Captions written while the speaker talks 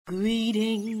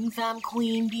Greetings, I'm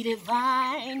Queen Bee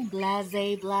Divine,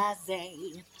 blase,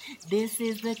 blase. This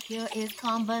is the Cure is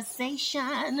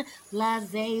Conversation,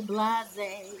 blase,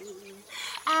 blase.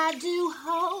 I do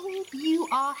hope you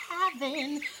are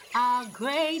having a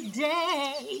great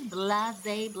day,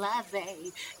 blase,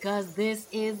 blase. Cause this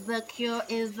is the Cure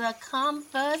is a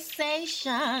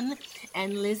Conversation,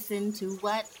 and listen to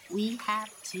what we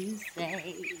have to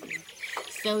say.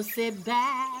 So sit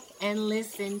back and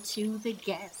listen to the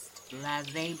guest,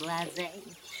 blase,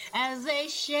 blase, as they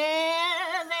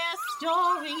share their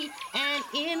story and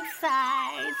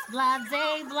insights,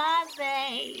 blase,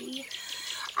 blase.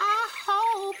 I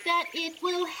hope that it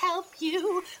will help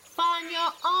you find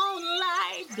your own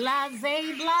light, blase,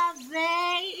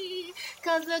 blase.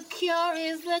 Cause the cure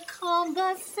is a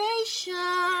conversation,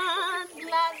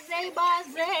 blase,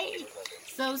 blase.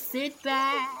 So sit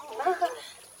back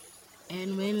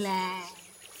and relax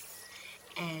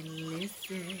and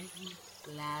listen,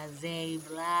 blase,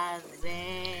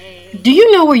 blase. Do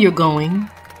you know where you're going?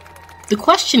 The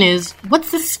question is,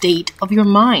 what's the state of your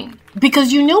mind?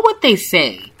 Because you know what they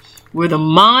say, where the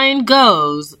mind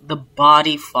goes, the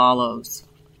body follows.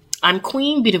 I'm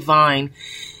Queen Bee Divine,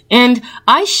 and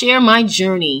I share my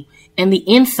journey and the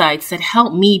insights that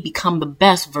help me become the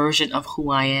best version of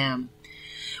who I am.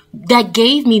 That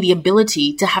gave me the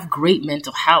ability to have great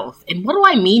mental health. And what do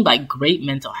I mean by great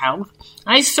mental health?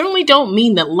 I certainly don't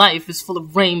mean that life is full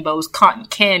of rainbows, cotton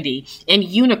candy, and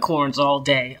unicorns all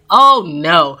day. Oh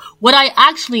no. What I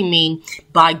actually mean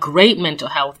by great mental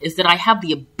health is that I have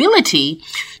the ability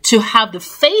to have the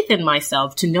faith in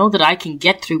myself to know that I can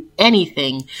get through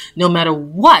anything, no matter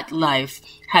what life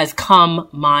has come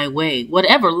my way.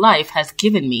 Whatever life has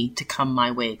given me to come my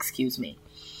way,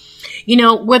 You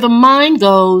know, where the mind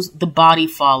goes, the body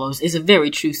follows is a very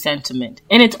true sentiment.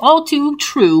 And it's all too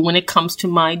true when it comes to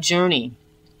my journey.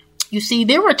 You see,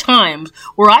 there were times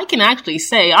where I can actually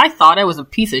say I thought I was a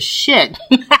piece of shit.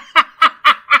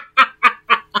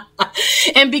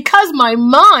 And because my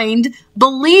mind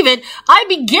believed it, I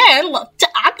began to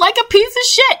act like a piece of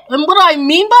shit. And what do I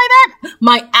mean by that?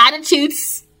 My attitude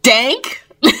stank.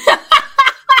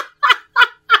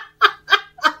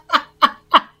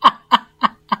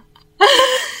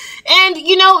 And,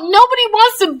 you know, nobody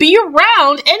wants to be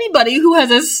around anybody who has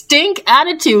a stink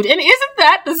attitude. And isn't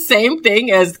that the same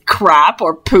thing as crap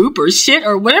or poop or shit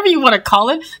or whatever you want to call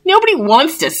it? Nobody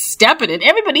wants to step in it.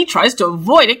 Everybody tries to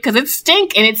avoid it because it's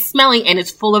stink and it's smelly and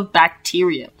it's full of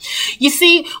bacteria. You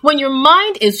see, when your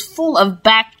mind is full of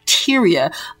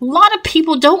bacteria, a lot of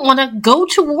people don't want to go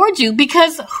towards you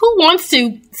because who wants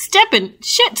to step in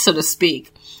shit, so to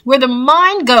speak? Where the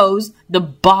mind goes, the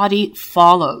body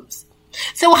follows.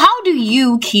 So how do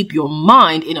you keep your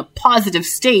mind in a positive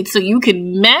state so you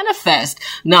can manifest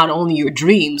not only your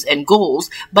dreams and goals,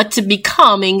 but to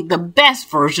becoming the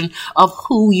best version of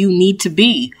who you need to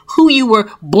be, who you were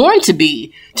born to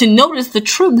be, to notice the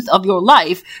truth of your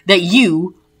life that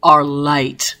you are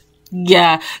light?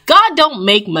 Yeah, God don't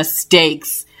make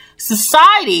mistakes.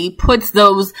 Society puts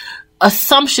those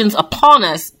assumptions upon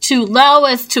us to allow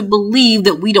us to believe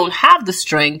that we don't have the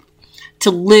strength to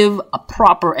live a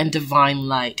proper and divine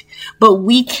light. But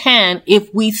we can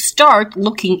if we start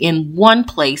looking in one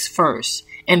place first,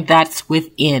 and that's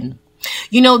within.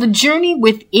 You know, the journey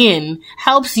within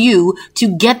helps you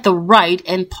to get the right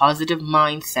and positive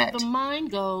mindset. The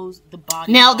mind goes, the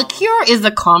body Now, follows. The cure is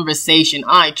a conversation.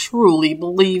 I truly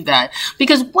believe that.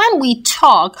 Because when we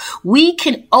talk, we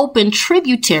can open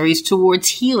tributaries towards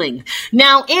healing.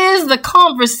 Now, is the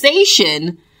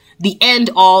conversation the end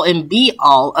all and be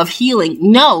all of healing?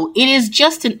 No, it is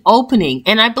just an opening.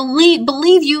 And I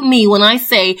believe you me when I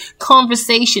say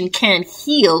conversation can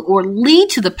heal or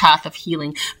lead to the path of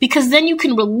healing, because then you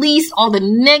can release all the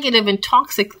negative and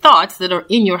toxic thoughts that are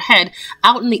in your head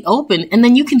out in the open, and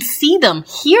then you can see them,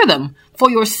 hear them for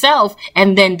yourself,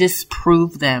 and then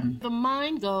disprove them. The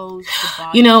mind goes, the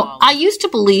body You know, follows. I used to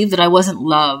believe that I wasn't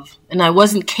loved, and I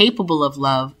wasn't capable of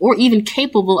love, or even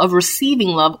capable of receiving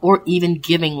love, or even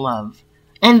giving love.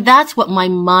 And that's what my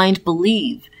mind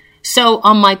believed. So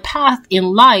on my path in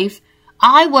life,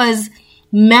 I was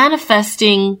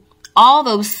manifesting all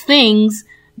those things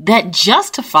that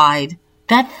justified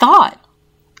that thought.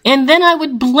 And then I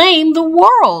would blame the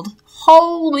world.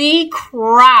 Holy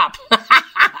crap.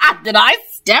 Did I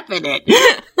step in it?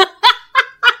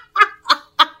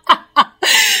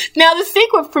 Now, the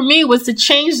secret for me was to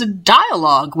change the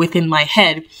dialogue within my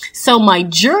head so my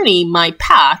journey, my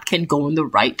path can go in the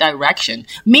right direction,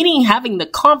 meaning having the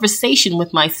conversation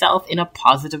with myself in a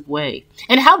positive way.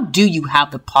 And how do you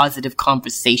have the positive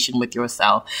conversation with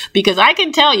yourself? Because I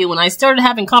can tell you, when I started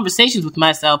having conversations with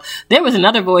myself, there was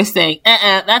another voice saying,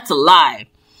 that's a lie.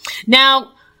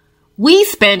 Now, we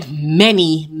spend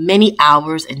many, many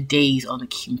hours and days on the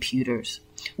computers.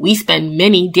 We spend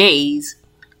many days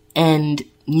and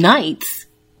nights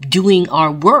doing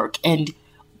our work and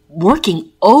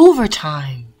working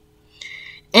overtime.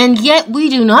 And yet we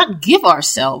do not give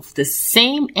ourselves the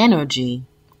same energy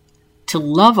to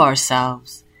love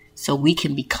ourselves so we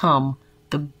can become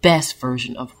the best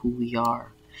version of who we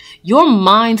are. Your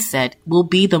mindset will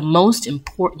be the most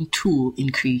important tool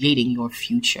in creating your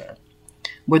future.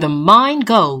 Where the mind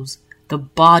goes, the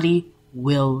body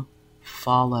will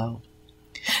follow.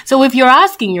 So if you're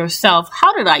asking yourself,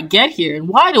 how did I get here? And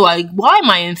why am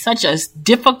I in such a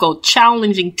difficult,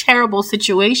 challenging, terrible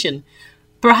situation?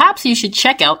 Perhaps you should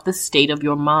check out the state of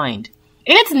your mind.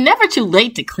 And it's never too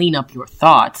late to clean up your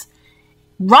thoughts.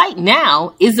 Right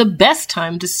now is the best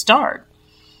time to start.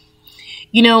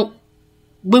 You know,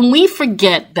 when we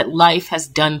forget that life has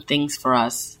done things for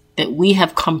us, that we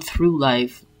have come through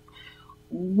life,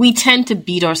 we tend to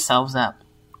beat ourselves up.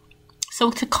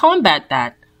 So to combat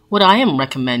that, what I am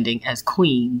recommending as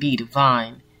Queen Bee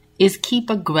Divine is keep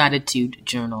a gratitude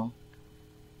journal.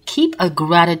 Keep a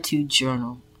gratitude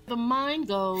journal. The mind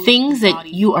goes. Things that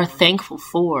you are thankful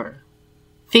for.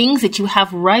 Things that you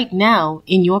have right now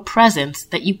in your presence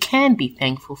that you can be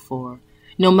thankful for.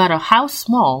 No matter how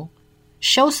small,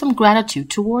 show some gratitude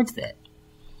towards it.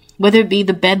 Whether it be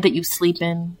the bed that you sleep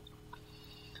in,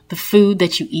 the food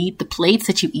that you eat, the plates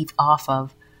that you eat off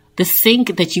of, the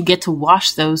sink that you get to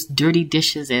wash those dirty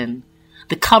dishes in,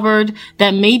 the cupboard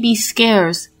that may be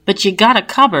scarce, but you got a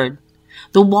cupboard,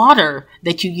 the water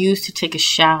that you use to take a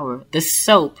shower, the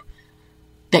soap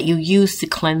that you use to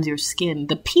cleanse your skin,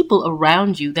 the people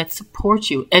around you that support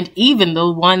you, and even the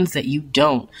ones that you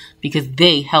don't, because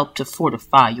they help to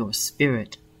fortify your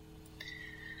spirit.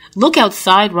 Look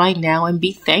outside right now and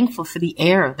be thankful for the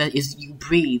air that is you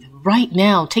breathe. Right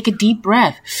now, take a deep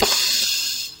breath.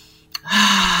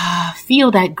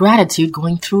 Feel that gratitude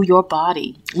going through your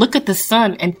body. Look at the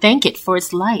sun and thank it for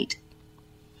its light.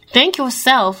 Thank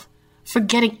yourself for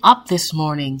getting up this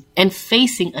morning and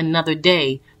facing another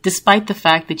day, despite the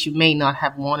fact that you may not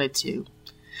have wanted to.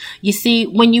 You see,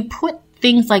 when you put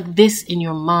things like this in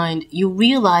your mind, you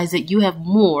realize that you have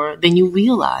more than you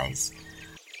realize.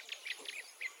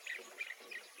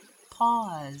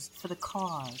 Pause for the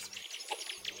cause.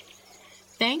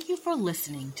 Thank you for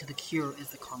listening to The Cure is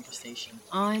the Conversation.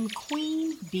 I'm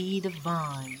Queen Bee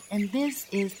Divine, and this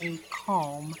is a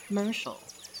calm commercial.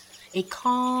 A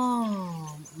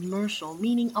calm commercial,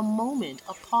 meaning a moment,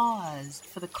 a pause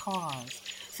for the cause,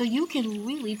 so you can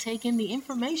really take in the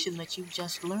information that you've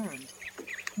just learned.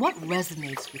 What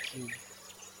resonates with you?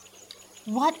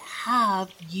 What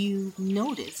have you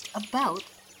noticed about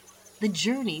the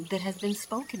journey that has been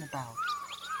spoken about?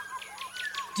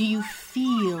 Do you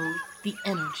feel the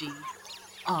energy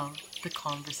of the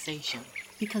conversation?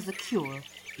 Because the cure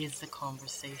is the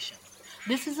conversation.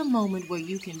 This is a moment where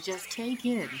you can just take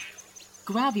in,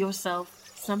 grab yourself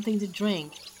something to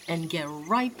drink, and get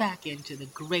right back into the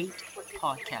great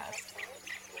podcast.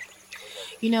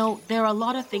 You know, there are a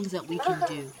lot of things that we can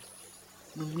do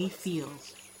when we feel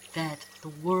that the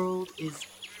world is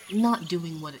not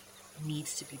doing what it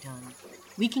needs to be done.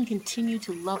 We can continue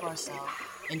to love ourselves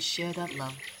and share that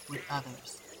love with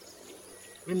others.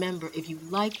 Remember, if you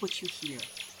like what you hear,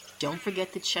 don't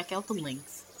forget to check out the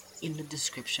links in the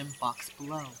description box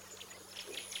below.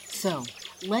 So,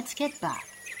 let's get back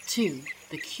to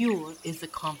The Cure is the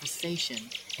Conversation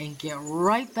and get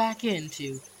right back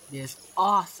into this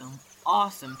awesome,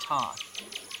 awesome talk.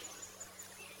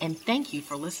 And thank you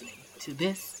for listening to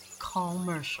this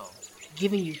commercial,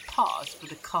 giving you pause for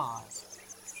the cause.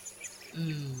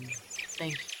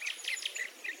 Thank you.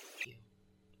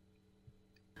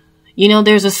 You know,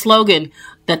 there's a slogan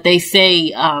that they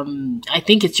say, I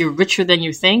think it's you're richer than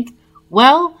you think.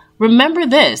 Well, remember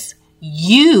this.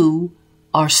 You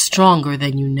are stronger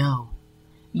than you know.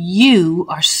 You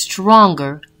are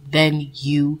stronger than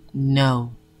you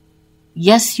know.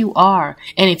 Yes, you are.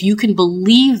 And if you can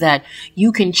believe that,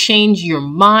 you can change your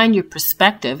mind, your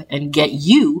perspective, and get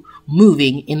you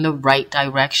moving in the right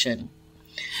direction.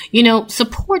 You know,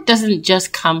 support doesn't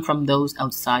just come from those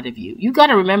outside of you. You got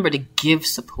to remember to give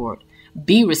support.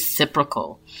 Be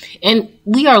reciprocal. And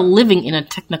we are living in a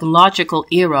technological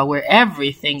era where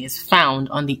everything is found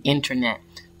on the internet.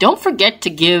 don't forget to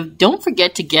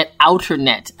get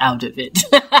outernet out of it.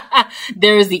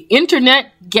 There is the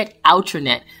internet, get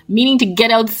outernet, meaning to get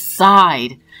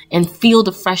outside and feel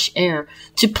the fresh air,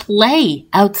 to play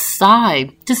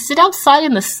outside, to sit outside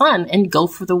in the sun and go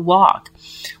for the walk.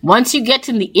 Once you get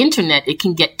to the internet, it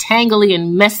can get tangly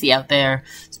and messy out there.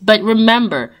 But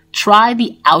remember, try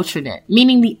the outernet,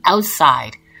 meaning the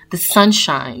outside, the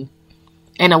sunshine,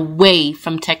 and away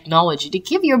from technology, to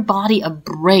give your body a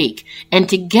break and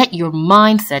to get your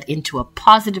mindset into a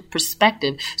positive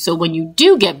perspective. So when you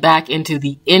do get back into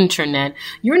the internet,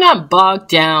 you're not bogged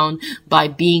down by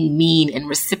being mean and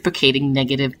reciprocating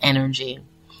negative energy.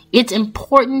 It's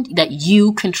important that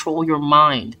you control your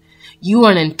mind. You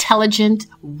are an intelligent,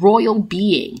 royal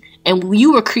being, and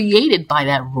you were created by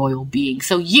that royal being.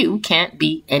 So you can't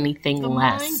be anything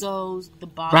less. The mind goes, the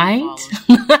body follows.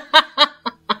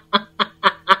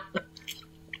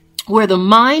 Where the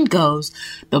mind goes,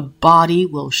 the body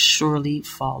will surely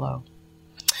follow.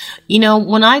 You know,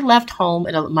 when I left home,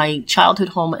 my childhood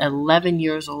home at 11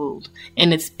 years old,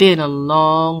 and it's been a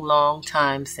long, long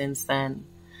time since then,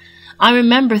 I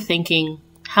remember thinking,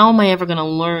 how am I ever going to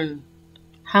learn?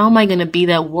 How am I going to be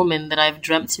that woman that I've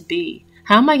dreamt to be?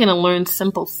 How am I going to learn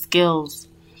simple skills?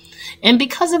 And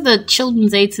because of the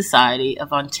Children's Aid Society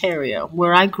of Ontario,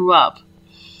 where I grew up,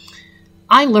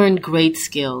 I learned great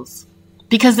skills.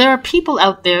 Because there are people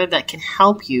out there that can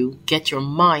help you get your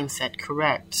mindset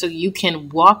correct so you can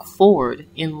walk forward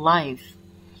in life.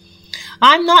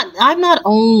 I'm not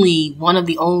only one of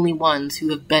the only ones who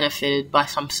have benefited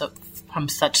from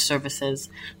such services,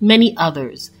 many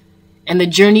others, and the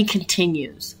journey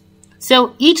continues.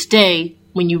 So each day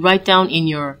when you write down in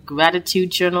your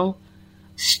gratitude journal,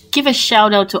 give a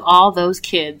shout out to all those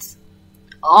kids,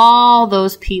 all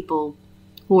those people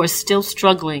who are still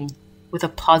struggling with a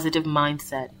positive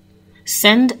mindset.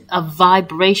 Send a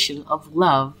vibration of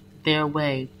love their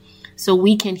way so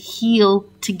we can heal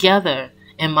together.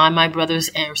 Am I my brother's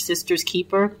or sister's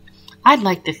keeper? I'd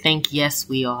like to think yes,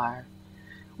 we are.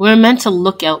 We're meant to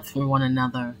look out for one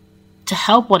another, to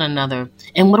help one another.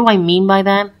 And what do I mean by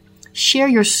that? Share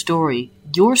your story.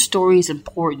 Your story is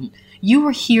important. You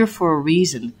are here for a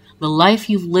reason. The life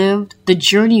you've lived, the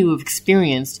journey you've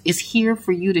experienced is here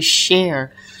for you to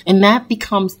share. And that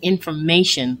becomes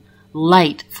information,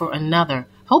 light for another,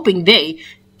 hoping they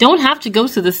don't have to go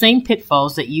through the same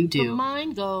pitfalls that you do. The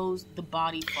mind goes, the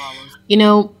body follows. You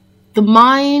know, the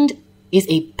mind is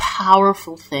a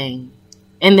powerful thing.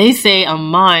 And they say a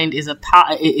mind is a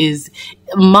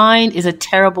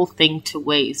terrible thing to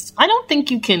waste. I don't think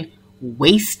you can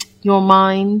waste your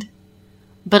mind.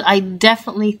 But I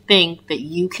definitely think that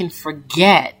you can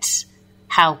forget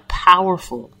how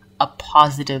powerful a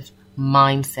positive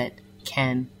mindset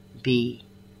can be.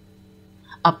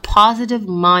 A positive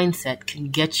mindset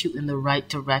can get you in the right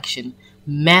direction,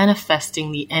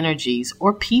 manifesting the energies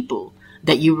or people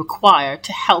that you require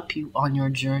to help you on your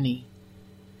journey.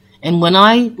 And when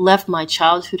I left my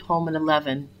childhood home at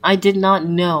 11, I did not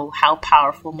know how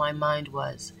powerful my mind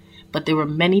was. But there were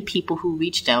many people who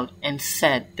reached out and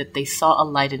said that they saw a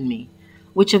light in me,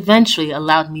 which eventually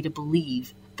allowed me to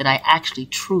believe that I actually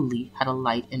truly had a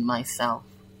light in myself.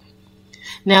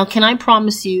 Now, can I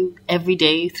promise you every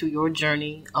day through your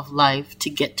journey of life to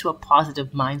get to a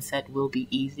positive mindset will be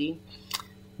easy?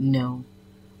 No.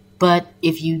 But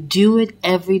if you do it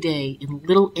every day in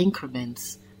little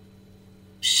increments,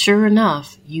 sure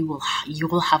enough, you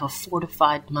will have a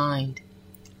fortified mind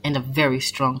and a very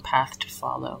strong path to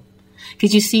follow.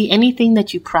 Because you see, anything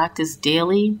that you practice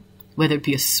daily, whether it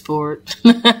be a sport,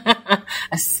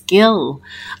 a skill,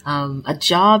 a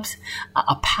job,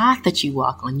 a path that you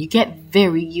walk on, you get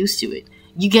very used to it.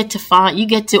 You get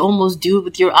to almost do it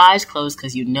with your eyes closed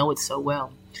because you know it so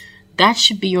well. That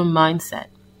should be your mindset.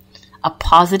 A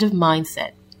positive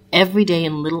mindset every day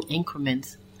in little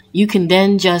increments. You can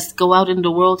then just go out in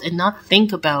the world and not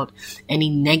think about any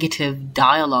negative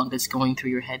dialogue that's going through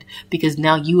your head because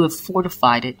now you have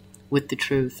fortified it with the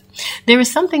truth. There is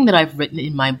something that I've written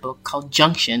in my book called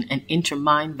Junction and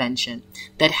Intermindvention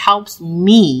that helps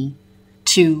me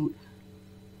to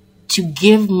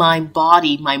give my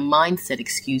body, my mindset,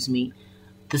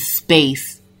 the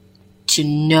space to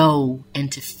know and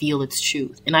to feel its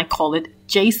truth. And I call it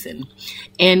Jason.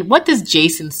 And what does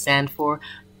Jason stand for?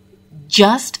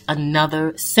 Just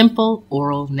another simple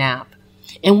oral nap.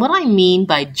 And what I mean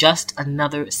by just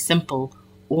another simple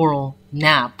oral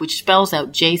nap, which spells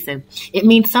out Jason, it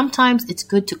means sometimes it's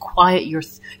good to quiet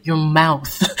your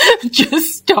mouth.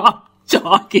 Just stop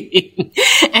talking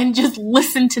and just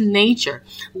listen to nature.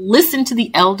 Listen to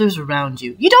the elders around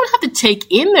you. You don't have to take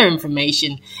in their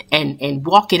information and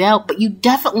walk it out, but you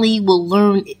definitely will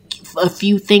learn a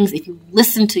few things if you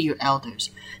listen to your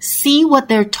elders. See what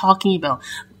they're talking about.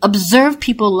 Observe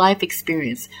people's life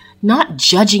experience, not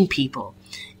judging people,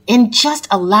 and just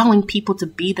allowing people to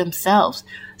be themselves.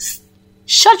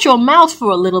 Shut your mouth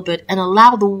for a little bit and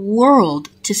allow the world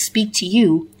to speak to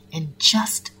you and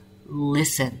just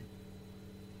listen.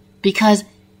 Because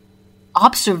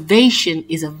observation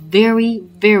is a very,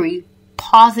 very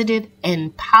positive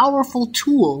and powerful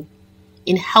tool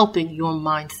in helping your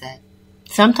mindset.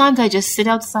 Sometimes I just sit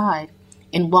outside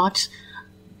and watch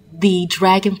the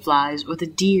dragonflies or the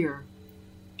deer,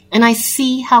 and I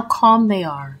see how calm they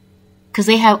are because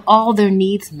they have all their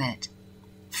needs met.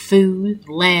 Food,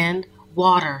 land,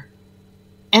 water.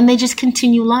 And they just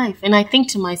continue life. And I think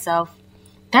to myself,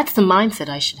 that's the mindset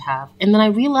I should have. And then I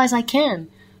realize I can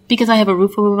because I have a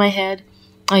roof over my head.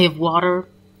 I have water.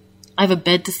 I have a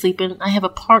bed to sleep in. I have a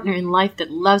partner in life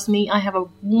that loves me. I have a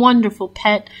wonderful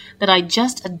pet that I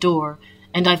just adore.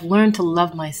 And I've learned to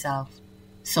love myself.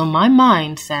 So my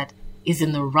mindset is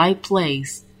in the right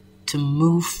place to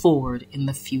move forward in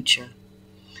the future.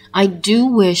 I do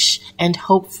wish and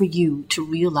hope for you to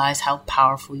realize how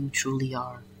powerful you truly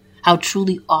are, how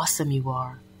truly awesome you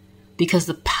are, because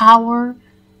the power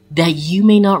that you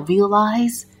may not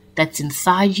realize that's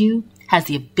inside you has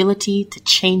the ability to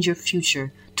change your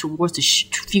future towards the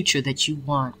future that you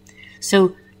want.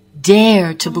 So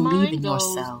dare to believe in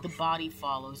yourself. The body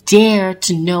follows. Dare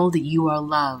to know that you are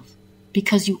loved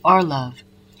because you are loved.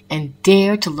 And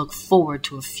dare to look forward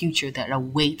to a future that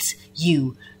awaits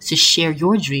you to share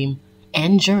your dream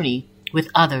and journey with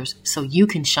others so you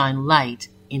can shine light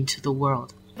into the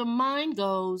world. The mind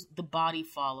goes, the body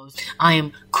follows. I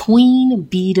am Queen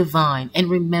Bee Divine. And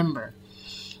remember,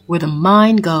 where the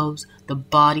mind goes, the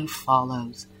body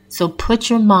follows. So put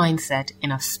your mindset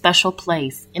in a special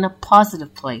place, in a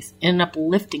positive place, in an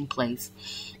uplifting place.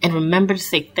 And remember to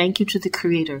say thank you to the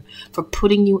Creator for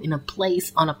putting you in a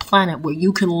place on a planet where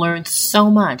you can learn so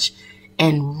much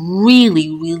and really,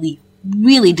 really,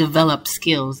 really develop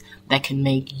skills that can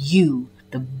make you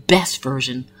the best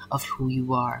version of who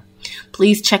you are.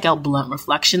 Please check out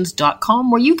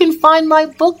bluntreflections.com where you can find my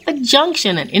book, The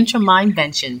Junction, an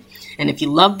Intermindvention. And if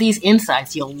you love these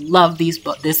insights, you'll love this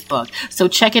book. So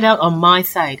check it out on my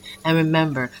site. And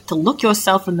remember to look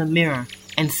yourself in the mirror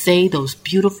and say those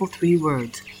beautiful 3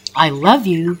 words. I love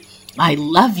you. I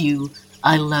love you.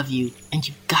 I love you. And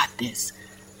you got this.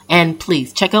 And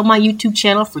please check out my YouTube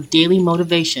channel for daily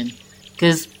motivation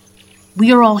because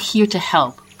we are all here to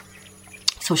help.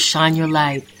 So shine your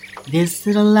light. This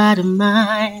little light of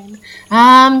mine,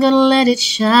 I'm gonna let it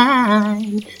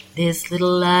shine. This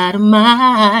little light of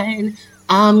mine,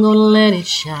 I'm gonna let it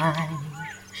shine.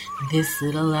 This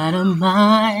little light of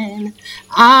mine,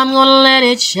 I'm gonna let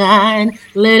it shine.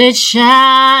 Let it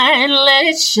shine, let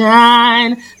it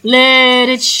shine, let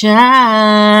it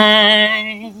shine.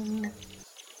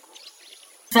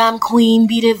 I'm Queen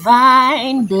Bee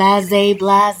Divine, blase,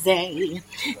 blase.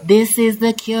 This is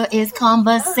the cure, is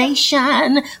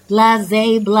conversation,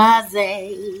 blase,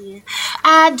 blase.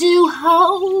 I do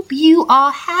hope you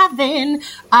are having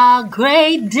a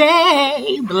great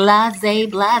day, blase,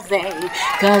 blase.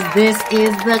 Cause this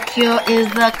is the cure,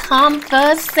 is the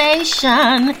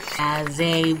conversation,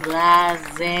 blase,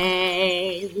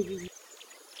 blase.